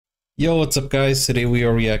Yo, what's up guys? Today we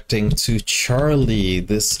are reacting to Charlie.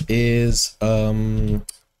 This is a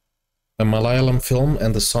Malayalam film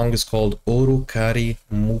and the song is called Oru Kari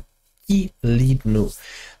Mukilinu.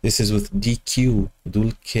 This is with DQ,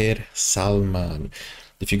 Dulquer Salmaan.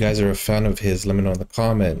 If you guys are a fan of his, let me know in the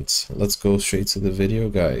comments. Let's go straight to the video,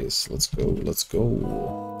 guys. Let's go.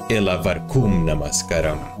 Elavarkum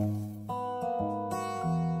namaskaram.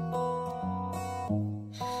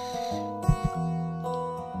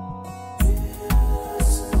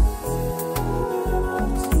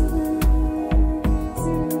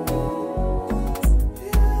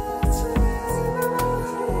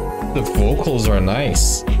 The vocals are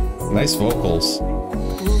nice. Nice vocals.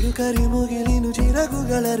 Oru Kari Mukilinu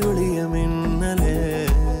chiragugalaroliya minnale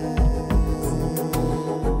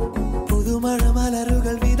Pudumala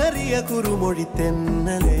malarugal vidariya kurumoli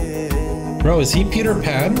tennale. Bro, is he Peter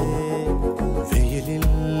Pan? Veyilil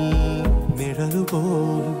nidalu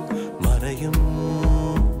pol marayum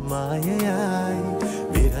mayayai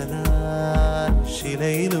viralan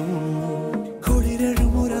shilailum kulirelu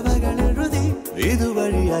muravagal eludi idu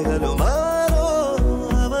valiyagalu maro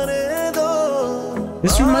avaredo.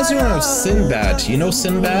 This reminds me of Sinbad. You know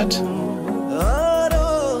Sinbad?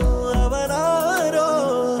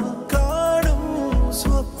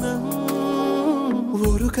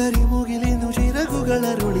 Oru Kari Mukilinu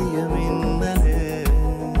chiragugalaroliya minnale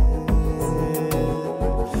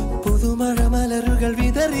Pudumala malarugal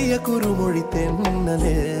vidariya kurumoli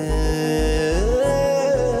tennale.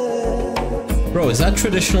 Bro, is that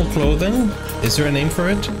traditional clothing? Is there a name for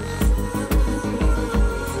it?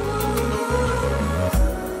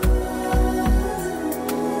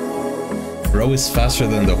 Bro is faster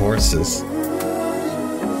than the horses.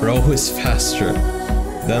 Bro is faster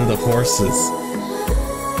than the horses.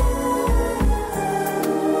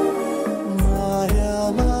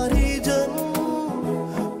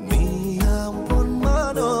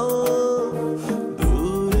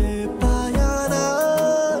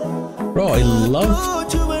 Bro, I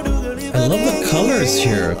love the colors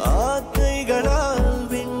here.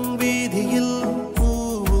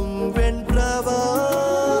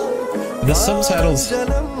 The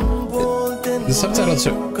subtitles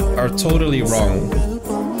are totally wrong.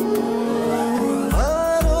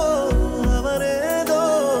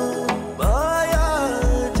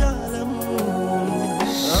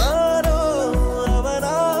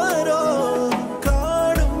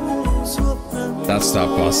 That's not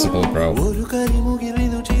possible, bro.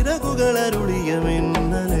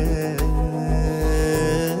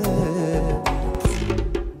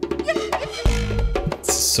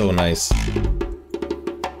 It's so nice.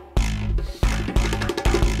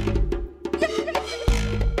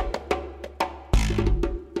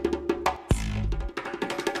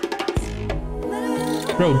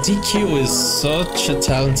 Bro, DQ is such a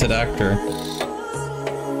talented actor.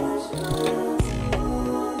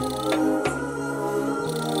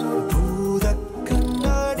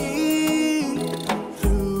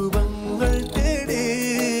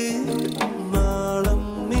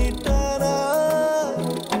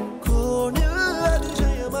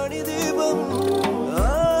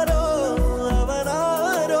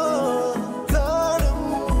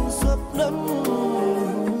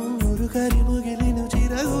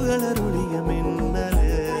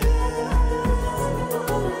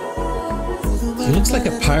 He looks like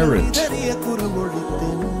a pirate.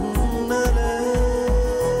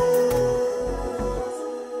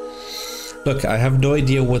 Look, I have no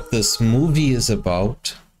idea what this movie is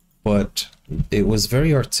about, but it was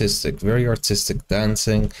very artistic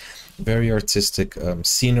dancing, very artistic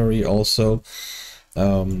scenery also.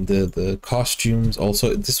 The costumes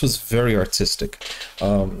also, this was very artistic.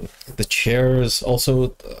 The chairs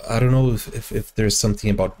also, I don't know if there's something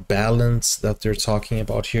about balance that they're talking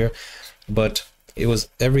about here, but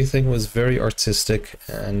everything was very artistic,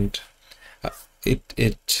 and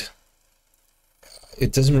it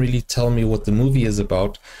doesn't really tell me what the movie is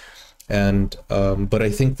about, and but I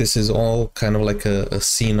think this is all kind of like a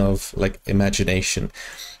scene of like imagination.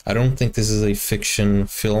 I don't think this is a fiction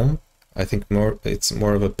film. I think it's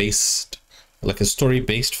more of a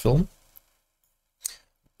story-based film.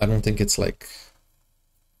 I don't think it's like,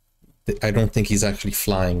 I don't think he's actually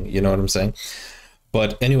flying, you know what I'm saying?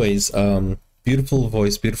 But anyways, beautiful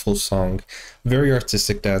voice, beautiful song, very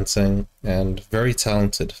artistic dancing, and very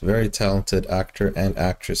talented actor and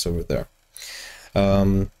actress over there.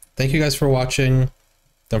 Thank you guys for watching.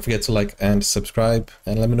 Don't forget to like and subscribe,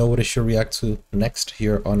 and let me know what I should react to next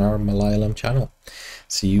here on our Malayalam channel.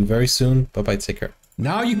 See you very soon. Bye bye, take care.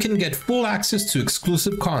 Now you can get full access to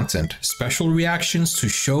exclusive content, special reactions to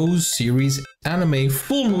shows, series, anime,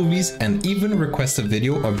 full movies, and even request a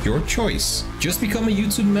video of your choice. Just become a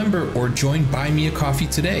YouTube member or join Buy Me a Coffee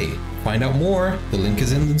today. Find out more, the link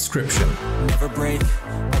is in the description. Never break,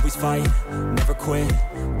 always fight, never quit,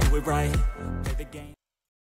 do it right, play the game.